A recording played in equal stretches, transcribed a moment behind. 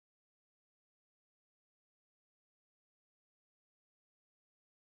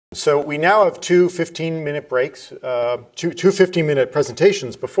So we now have two 15-minute breaks, two 15-minute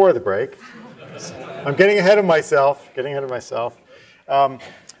presentations before the break. I'm getting ahead of myself, The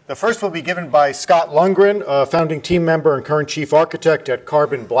first will be given by Scott Lundgren, a founding team member and current chief architect at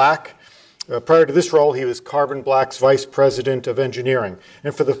Carbon Black. Prior to this role, he was Carbon Black's vice president of engineering.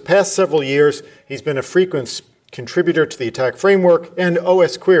 And for the past several years, he's been a frequent contributor to the attack framework and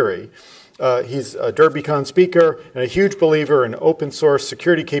OSQuery. He's a DerbyCon speaker and a huge believer in open source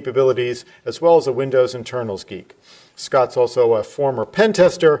security capabilities, as well as a Windows internals geek. Scott's also a former pen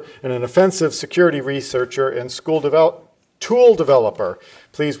tester and an offensive security researcher and tool developer.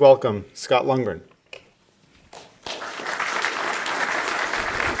 Please welcome Scott Lundgren.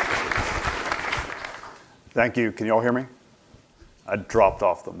 Thank you. Can you all hear me? I dropped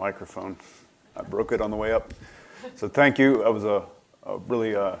off the microphone. I broke it on the way up. So thank you. That was a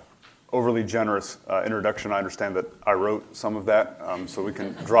really overly generous introduction. I understand that I wrote some of that, so we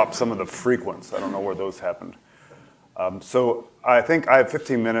can drop some of the frequents. I don't know where those happened. So I think I have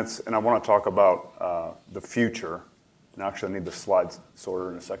 15 minutes, and I want to talk about the future. And actually, I need the slides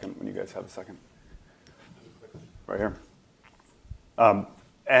sorted in a second when you guys have a second. Right here.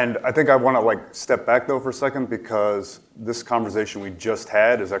 And I think I want to step back, though, for a second, because this conversation we just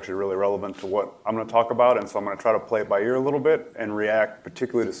had is actually really relevant to what I'm going to talk about. And so I'm going to try to play it by ear a little bit and react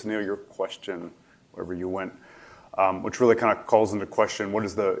particularly to, Sunil, your question, wherever you went, which really kind of calls into question what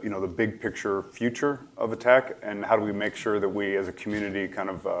is the big picture future of attack, and how do we make sure that we as a community kind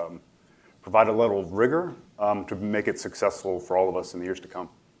of provide a level of rigor to make it successful for all of us in the years to come.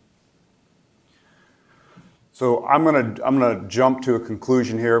 So I'm gonna jump to a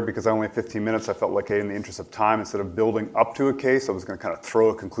conclusion here because I only have 15 minutes. I felt like, hey, in the interest of time, instead of building up to a case, I was going to kind of throw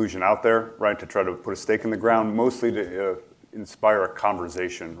a conclusion out there, right, to try to put a stake in the ground, mostly to inspire a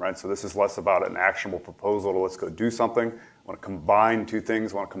conversation, right? So this is less about an actionable proposal to let's go do something. I want to combine two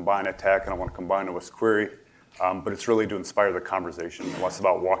things. I want to combine attack and I want to combine OSQuery, but it's really to inspire the conversation, less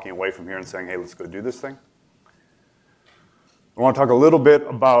about walking away from here and saying, hey, let's go do this thing. I want to talk a little bit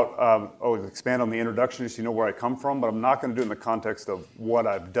about, expand on the introduction so you know where I come from, but I'm not going to do it in the context of what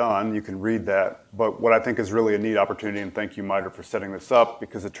I've done. You can read that. But what I think is really a neat opportunity, and thank you, MITRE, for setting this up,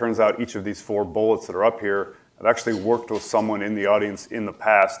 because it turns out each of these 4 bullets that are up here, I've actually worked with someone in the audience in the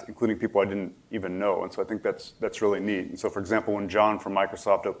past, including people I didn't even know. And so I think that's really neat. And so, for example, when John from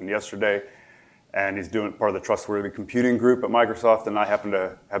Microsoft opened yesterday, and he's doing part of the trustworthy computing group at Microsoft, and I happen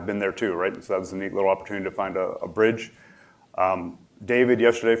to have been there too, right? So that was a neat little opportunity to find a bridge. David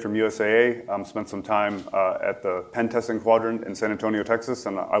yesterday from USAA spent some time at the pen testing quadrant in San Antonio, Texas,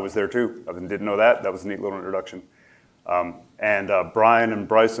 and I was there too. I didn't know that. That was a neat little introduction. And Brian and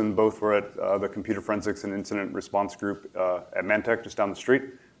Bryson both were at the Computer Forensics and Incident Response group at Mantech just down the street.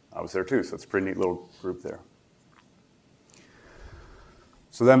 I was there too, so it's a pretty neat little group there.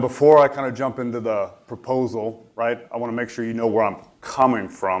 So then before I kind of jump into the proposal, right, I want to make sure you know where I'm coming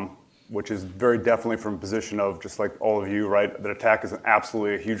from, which is very definitely from a position of, just like all of you, right, that attack is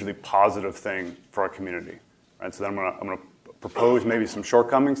absolutely a hugely positive thing for our community. Right? So then I'm going to propose maybe some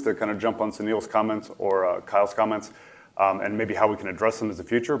shortcomings to kind of jump on Sunil's comments or Kyle's comments, and maybe how we can address them as a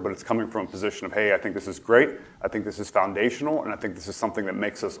future, but it's coming from a position of, hey, I think this is great, I think this is foundational, and I think this is something that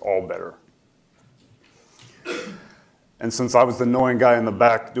makes us all better. And since I was the annoying guy in the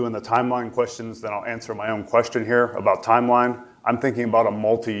back doing the timeline questions, then I'll answer my own question here about timeline. I'm thinking about a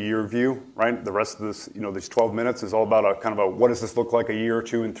multi-year view, right? The rest of this, these 12 minutes is all about a kind of a what does this look like a year or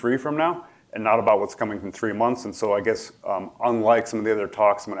 2 and 3 from now, and not about what's coming from 3 months. And so I guess unlike some of the other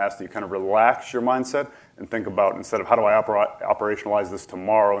talks, I'm going to ask that you kind of relax your mindset and think about, instead of how do I operationalize this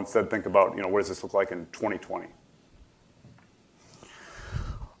tomorrow, instead think about, what does this look like in 2020?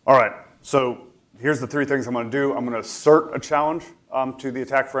 All right, so here's the 3 things I'm going to do. I'm going to assert a challenge to the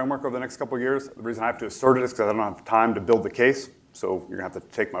attack framework over the next couple of years. The reason I have to assert it is because I don't have time to build the case, so you're going to have to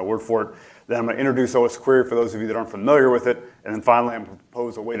take my word for it. Then I'm going to introduce OSQuery for those of you that aren't familiar with it, and then finally I'm going to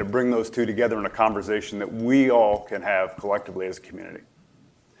propose a way to bring those 2 together in a conversation that we all can have collectively as a community.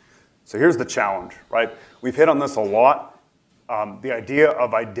 So here's the challenge, right? We've hit on this a lot. The idea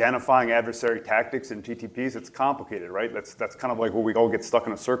of identifying adversary tactics in TTPs, it's complicated, right? That's kind of like where we all get stuck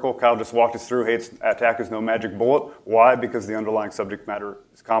in a circle. Kyle just walked us through, hey, attack is no magic bullet. Why? Because the underlying subject matter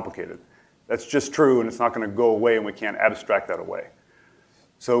is complicated. That's just true, and it's not going to go away, and we can't abstract that away.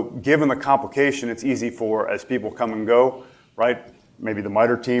 So given the complication, it's easy for, as people come and go, right? Maybe the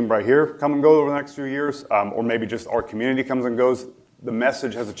MITRE team right here come and go over the next few years, or maybe just our community comes and goes. The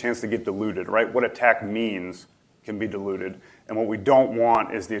message has a chance to get diluted, right? What attack means can be diluted. And what we don't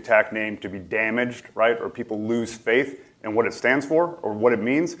want is the attack name to be damaged, right? Or people lose faith in what it stands for or what it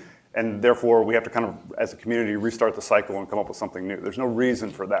means. And therefore, we have to kind of, as a community, restart the cycle and come up with something new. There's no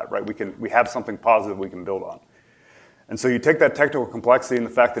reason for that, right? We have something positive we can build on. And so you take that technical complexity and the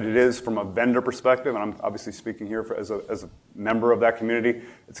fact that it is from a vendor perspective, and I'm obviously speaking here as a member of that community,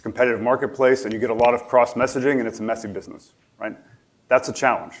 it's a competitive marketplace, and you get a lot of cross-messaging, and it's a messy business, right? That's a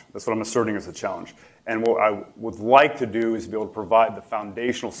challenge. That's what I'm asserting as a challenge. And what I would like to do is be able to provide the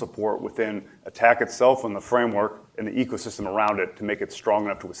foundational support within ATT&CK itself and the framework and the ecosystem around it to make it strong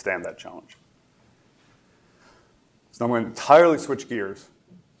enough to withstand that challenge. So I'm going to entirely switch gears.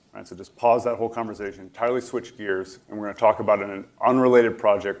 Right, so just pause that whole conversation, entirely switch gears, and we're going to talk about an unrelated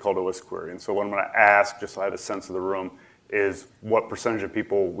project called OSQuery. And so what I'm going to ask, just so I have a sense of the room, is what percentage of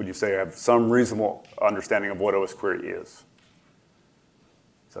people would you say have some reasonable understanding of what OSQuery is?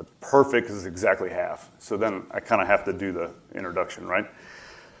 So perfect is exactly half. So then I kind of have to do the introduction, right?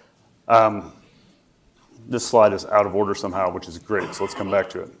 This slide is out of order somehow, which is great, so let's come back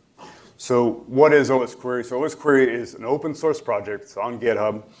to it. So what is OSQuery? So OSQuery is an open source project. It's on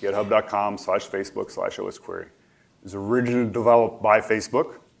GitHub, github.com/Facebook/OSQuery. It was originally developed by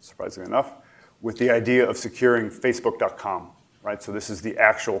Facebook, surprisingly enough, with the idea of securing Facebook.com, right? So this is the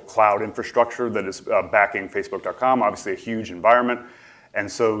actual cloud infrastructure that is backing Facebook.com, obviously a huge environment. And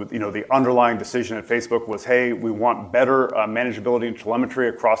so, the underlying decision at Facebook was, hey, we want better manageability and telemetry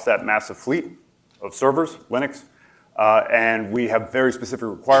across that massive fleet of servers, Linux. And we have very specific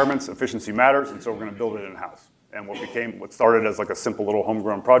requirements, efficiency matters, and so we're going to build it in-house. And what started as like a simple little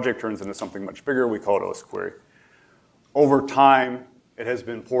homegrown project turns into something much bigger. We call it OSQuery. Over time, it has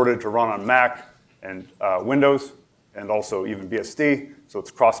been ported to run on Mac and Windows, and also even BSD. So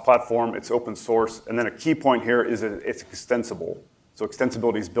it's cross-platform, it's open source, and then a key point here is that it's extensible. So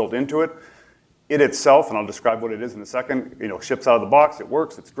extensibility is built into it. It itself, and I'll describe what it is in a second, ships out of the box, it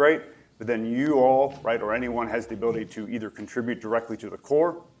works, it's great. But then you all, right, or anyone has the ability to either contribute directly to the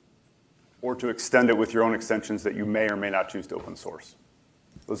core or to extend it with your own extensions that you may or may not choose to open source.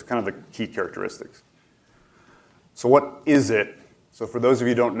 Those are kind of the key characteristics. So what is it? So for those of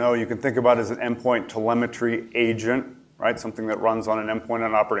you who don't know, you can think about it as an endpoint telemetry agent, right? Something that runs on an endpoint on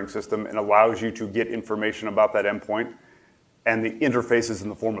an operating system and allows you to get information about that endpoint. And the interface is in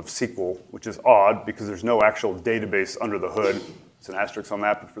the form of SQL, which is odd because there's no actual database under the hood. It's an asterisk on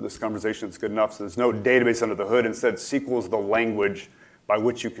that, but for this conversation, it's good enough. So there's no database under the hood. Instead, SQL is the language by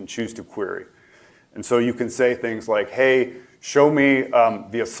which you can choose to query. And so you can say things like, hey, show me,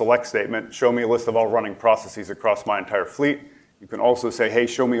 via select statement, show me a list of all running processes across my entire fleet. You can also say, hey,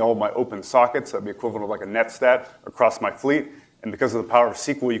 show me all my open sockets. That'd be equivalent of like a netstat across my fleet. And because of the power of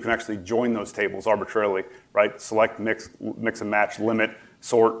SQL, you can actually join those tables arbitrarily, right? Select, mix and match, limit,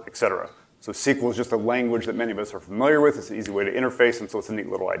 sort, et cetera. So SQL is just a language that many of us are familiar with. It's an easy way to interface, and so it's a neat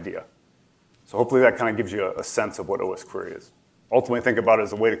little idea. So hopefully that kind of gives you a sense of what OSQuery is. Ultimately, think about it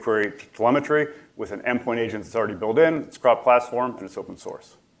as a way to query telemetry with an endpoint agent that's already built in, it's cross-platform, and it's open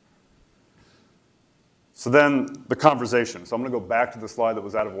source. So then the conversation. So I'm going to go back to the slide that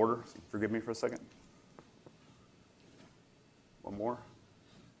was out of order. So forgive me for a second. One more.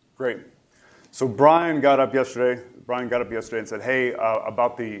 Great. So Brian got up yesterday and said, hey,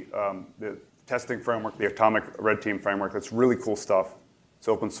 about the testing framework, the Atomic Red Team framework, that's really cool stuff. It's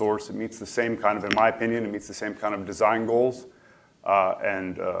open source. It meets the same kind of, in my opinion, it meets the same kind of design goals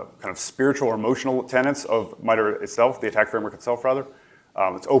and kind of spiritual or emotional tenets of MITRE itself, the ATT&CK framework itself, rather.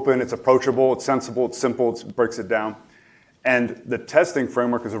 It's open, it's approachable, it's sensible, it's simple, it breaks it down. And the testing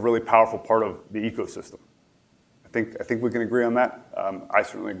framework is a really powerful part of the ecosystem. I think we can agree on that. I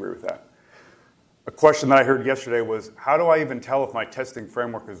certainly agree with that. A question that I heard yesterday was, how do I even tell if my testing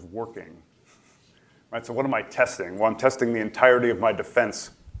framework is working? Right, so what am I testing? Well, I'm testing the entirety of my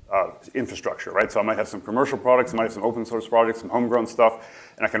defense infrastructure, right? So I might have some commercial products, I might have some open source projects, some homegrown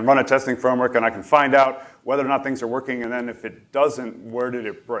stuff, and I can run a testing framework and I can find out whether or not things are working, and then if it doesn't, where did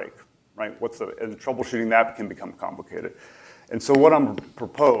it break, right? And troubleshooting that can become complicated. And so what I'm going to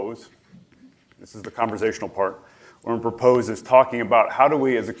propose, this is the conversational part, what I'm going to propose is talking about how do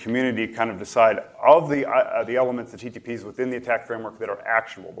we as a community kind of decide of the elements, the TTPs within the ATT&CK framework that are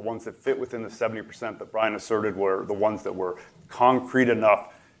actionable, the ones that fit within the 70% that Brian asserted were the ones that were concrete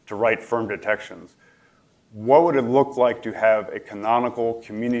enough to write firm detections. What would it look like to have a canonical,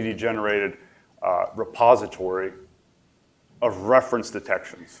 community-generated repository of reference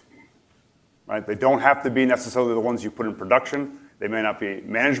detections? Right? They don't have to be necessarily the ones you put in production. They may not be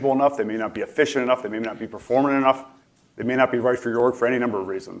manageable enough. They may not be efficient enough. They may not be performant enough. They may not be right for your org for any number of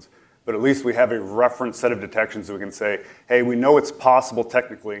reasons. But at least we have a reference set of detections that we can say, hey, we know it's possible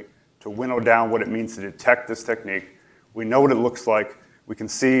technically to winnow down what it means to detect this technique. We know what it looks like. We can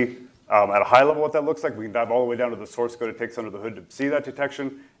see At a high level, what that looks like, we can dive all the way down to the source code it takes under the hood to see that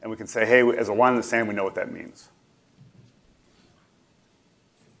detection, and we can say, hey, as a line in the sand, we know what that means.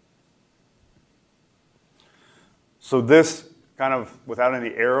 So this kind of, without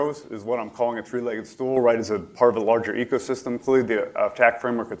any arrows, is what I'm calling a three-legged stool, right, as a part of a larger ecosystem. Clearly, the attack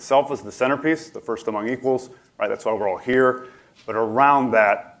framework itself is the centerpiece, the first among equals, right? That's why we're all here. But around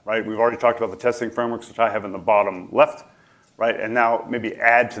that, right, we've already talked about the testing frameworks, which I have in the bottom left, right? And now maybe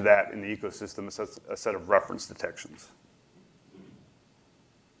add to that in the ecosystem a set of reference detections.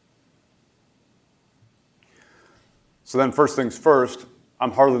 So then first things first,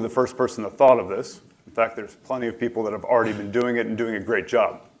 I'm hardly the first person that thought of this. In fact, there's plenty of people that have already been doing it and doing a great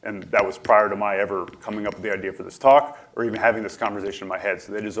job. And that was prior to my ever coming up with the idea for this talk or even having this conversation in my head.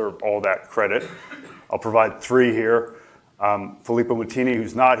 So they deserve all that credit. I'll provide three here. Filippo Muttini,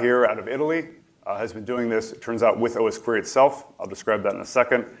 who's not here, out of Italy, has been doing this, it turns out, with OSQuery itself. I'll describe that in a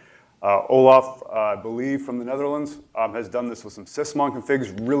second. Olaf, I believe, from the Netherlands, has done this with some Sysmon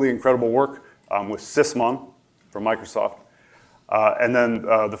configs, really incredible work with Sysmon from Microsoft. And then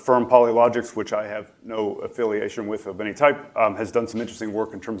the firm Polylogics, which I have no affiliation with of any type, has done some interesting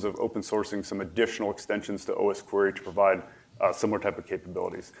work in terms of open sourcing some additional extensions to OSQuery to provide similar type of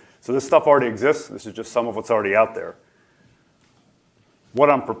capabilities. So this stuff already exists. This is just some of what's already out there. What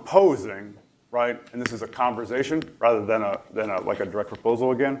I'm proposing, right, and this is a conversation rather than like a direct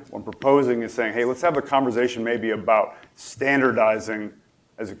proposal again. What I'm proposing is saying, hey, let's have a conversation maybe about standardizing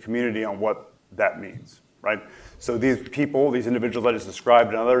as a community on what that means, right? So these people, these individuals I just described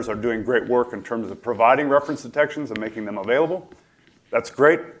and others are doing great work in terms of providing reference detections and making them available. That's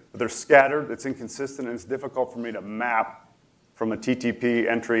great, but they're scattered, it's inconsistent, and it's difficult for me to map from a TTP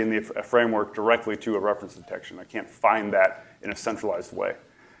entry in the framework directly to a reference detection. I can't find that in a centralized way.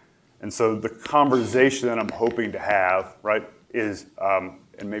 And so the conversation that I'm hoping to have, right, is, and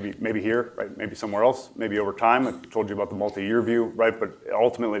maybe here, right, maybe somewhere else, maybe over time, I told you about the multi-year view, right, but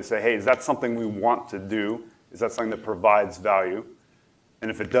ultimately to say, hey, is that something we want to do? Is that something that provides value? And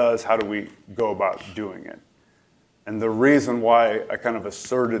if it does, how do we go about doing it? And the reason why I kind of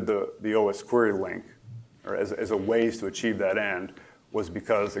asserted the OSQuery link, or as a ways to achieve that end, was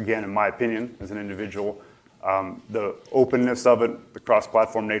because, again, in my opinion, as an individual, the openness of it, the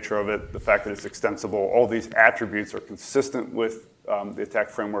cross-platform nature of it, the fact that it's extensible, all these attributes are consistent with the attack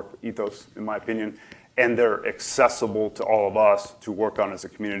framework ethos, in my opinion, and they're accessible to all of us to work on as a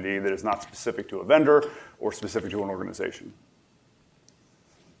community that is not specific to a vendor or specific to an organization.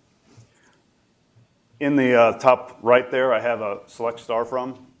 In the top right there, I have a select star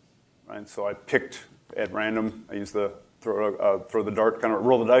from, right? So I picked at random. I used the throw the dart, kind of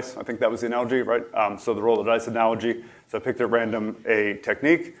roll the dice. I think that was the analogy, right? So the roll the dice analogy. So I picked at random a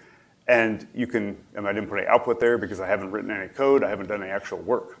technique, and you can, and I didn't put any output there because I haven't written any code. I haven't done any actual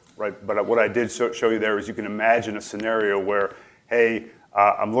work, right? But what I did show you there is you can imagine a scenario where, hey,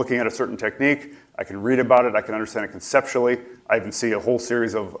 I'm looking at a certain technique. I can read about it. I can understand it conceptually. I even see a whole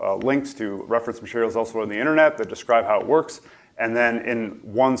series of links to reference materials elsewhere on the internet that describe how it works. And then in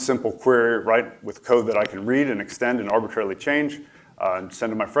one simple query, right, with code that I can read and extend and arbitrarily change and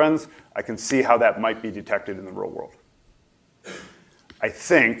send to my friends, I can see how that might be detected in the real world. I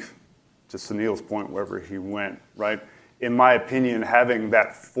think, to Sunil's point, wherever he went, right, in my opinion, having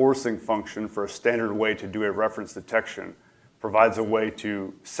that forcing function for a standard way to do a reference detection provides a way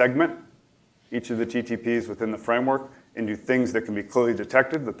to segment each of the TTPs within the framework into things that can be clearly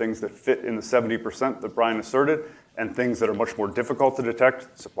detected, the things that fit in the 70% that Brian asserted, and things that are much more difficult to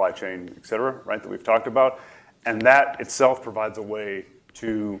detect, supply chain, et cetera, right, that we've talked about. And that itself provides a way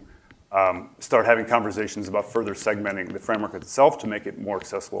to start having conversations about further segmenting the framework itself to make it more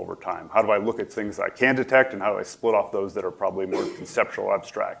accessible over time. How do I look at things that I can detect, and how do I split off those that are probably more conceptual,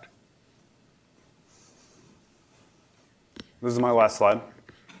 abstract? This is my last slide.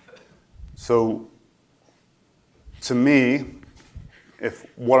 So to me, if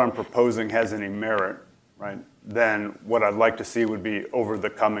what I'm proposing has any merit, right, then what I'd like to see would be over the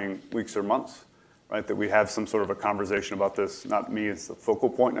coming weeks or months, right, that we have some sort of a conversation about this, not me as the focal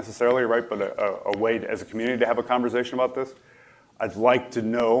point necessarily, right, but a way to, as a community to have a conversation about this. I'd like to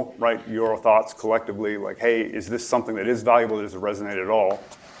know, right, your thoughts collectively, like, hey, is this something that is valuable, that does it resonate at all?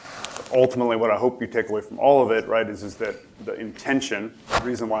 Ultimately, what I hope you take away from all of it, right, is that the intention, the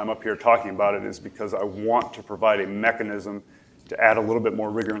reason why I'm up here talking about it is because I want to provide a mechanism to add a little bit more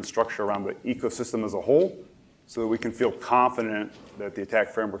rigor and structure around the ecosystem as a whole so that we can feel confident that the attack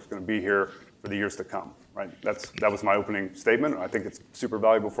framework is going to be here for the years to come, right? That was my opening statement. I think it's super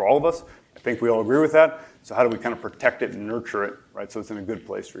valuable for all of us. I think we all agree with that. So how do we kind of protect it and nurture it, right, so it's in a good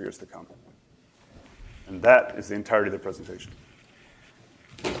place for years to come? And that is the entirety of the presentation.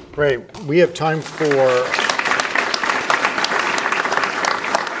 Great. We have time for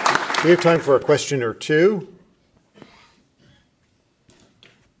a question or two.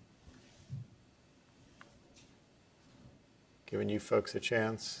 Giving you folks a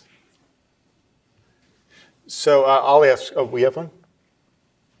chance. So I'll ask. Oh, we have one.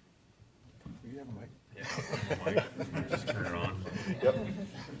 Do you have a mic? Yeah. Just turn it on. Yep.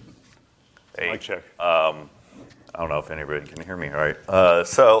 Hey, mic check. I don't know if anybody can hear me. All right.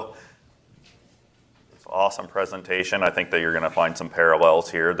 So it's an awesome presentation. I think that you're going to find some parallels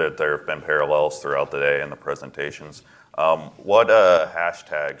here. That there have been parallels throughout the day in the presentations. What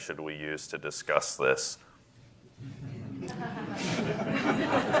hashtag should we use to discuss this?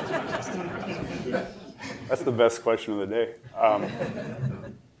 That's the best question of the day.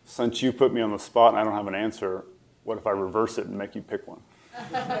 Since you put me on the spot and I don't have an answer, what if I reverse it and make you pick one?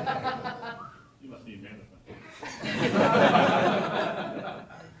 You must be management.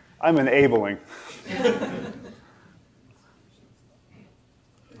 I'm enabling.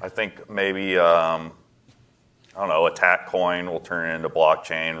 I think maybe, I don't know, attack coin will turn it into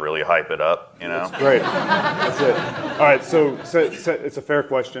blockchain, really hype it up, you know? That's great. That's it. All right, so it's a fair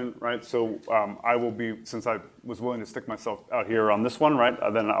question, right? So I will be, since I was willing to stick myself out here on this one, right,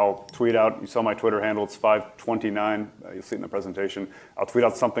 then I'll tweet out, you saw my Twitter handle, it's 529, you'll see it in the presentation. I'll tweet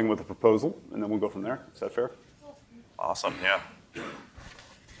out something with a proposal, and then we'll go from there. Is that fair? Awesome, yeah.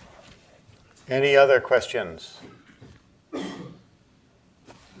 Any other questions?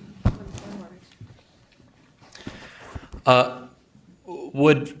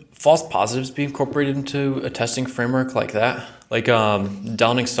 Would false positives be incorporated into a testing framework like that? Like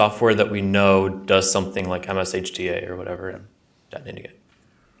downing software that we know does something like MSHDA or whatever and detonating it.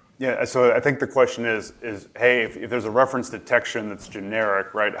 Yeah, so I think the question is hey, if there's a reference detection that's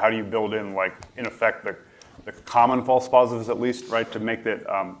generic, right, how do you build in, like, in effect, the common false positives at least, right, to make that,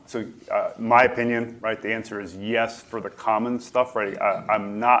 my opinion, right, the answer is yes for the common stuff, right?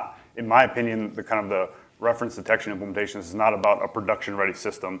 I'm not, in my opinion, the reference detection implementation is not about a production-ready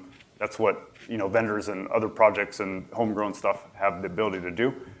system. That's what, you know, vendors and other projects and homegrown stuff have the ability to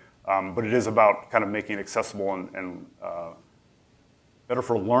do. But it is about kind of making it accessible and better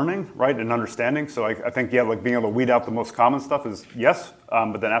for learning, right, and understanding. So I think, yeah, like being able to weed out the most common stuff is yes.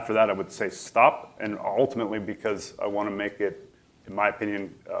 But then after that, I would say stop. And ultimately, because I want to make it, in my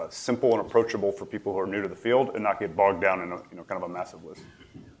opinion, simple and approachable for people who are new to the field and not get bogged down in a, you know, kind of a massive list.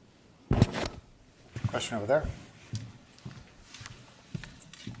 Question over there.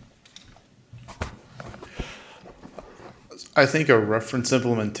 I think a reference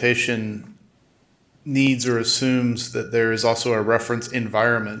implementation needs or assumes that there is also a reference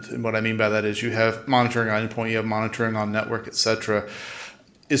environment. And what I mean by that is you have monitoring on endpoint, you have monitoring on network, et cetera.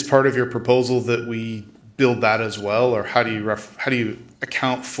 Is part of your proposal that we build that as well? Or how do you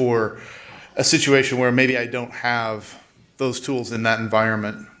account for a situation where maybe I don't have those tools in that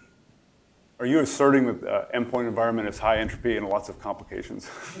environment? Are you asserting that endpoint environment is high entropy and lots of complications?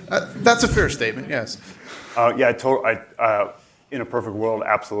 That's a fair statement, yes. Yeah, in a perfect world,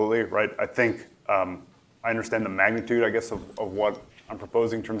 absolutely, right? I think I understand the magnitude, I guess, of what I'm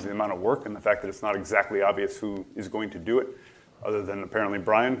proposing in terms of the amount of work and the fact that it's not exactly obvious who is going to do it, other than apparently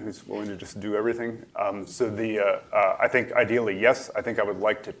Brian, who's willing to just do everything. I think ideally, yes. I think I would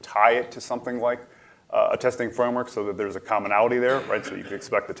like to tie it to something like a testing framework so that there's a commonality there, right? So you could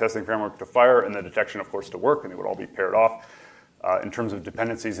expect the testing framework to fire and the detection, of course, to work, and they would all be paired off. In terms of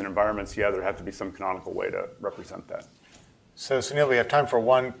dependencies and environments, yeah, there have to be some canonical way to represent that. So, Sunil, we have time for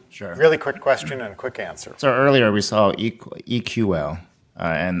one really quick question and a quick answer. So earlier we saw EQL,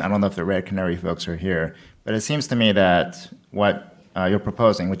 and I don't know if the Red Canary folks are here, but it seems to me that what you're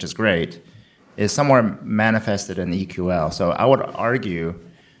proposing, which is great, is somewhere manifested in EQL. So I would argue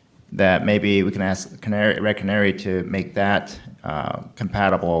that maybe we can ask Red Canary to make that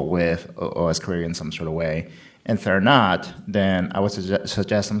compatible with OSQuery in some sort of way. And if they're not, then I would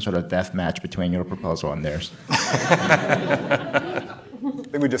suggest some sort of death match between your proposal and theirs. I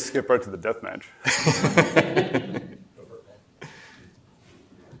think we just skip right to the death match.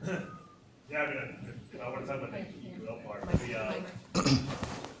 Yeah, I want to talk about the EQL part.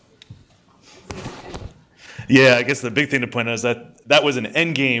 Yeah, I guess the big thing to point out is that was an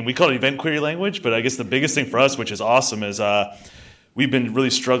end game. We call it event query language, but I guess the biggest thing for us, which is awesome, is we've been really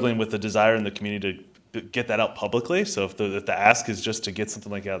struggling with the desire in the community to get that out publicly. So if the ask is just to get something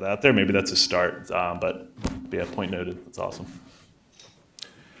like that out there, maybe that's a start. But yeah, point noted. That's awesome.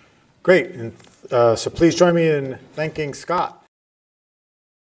 Great. And, so please join me in thanking Scott.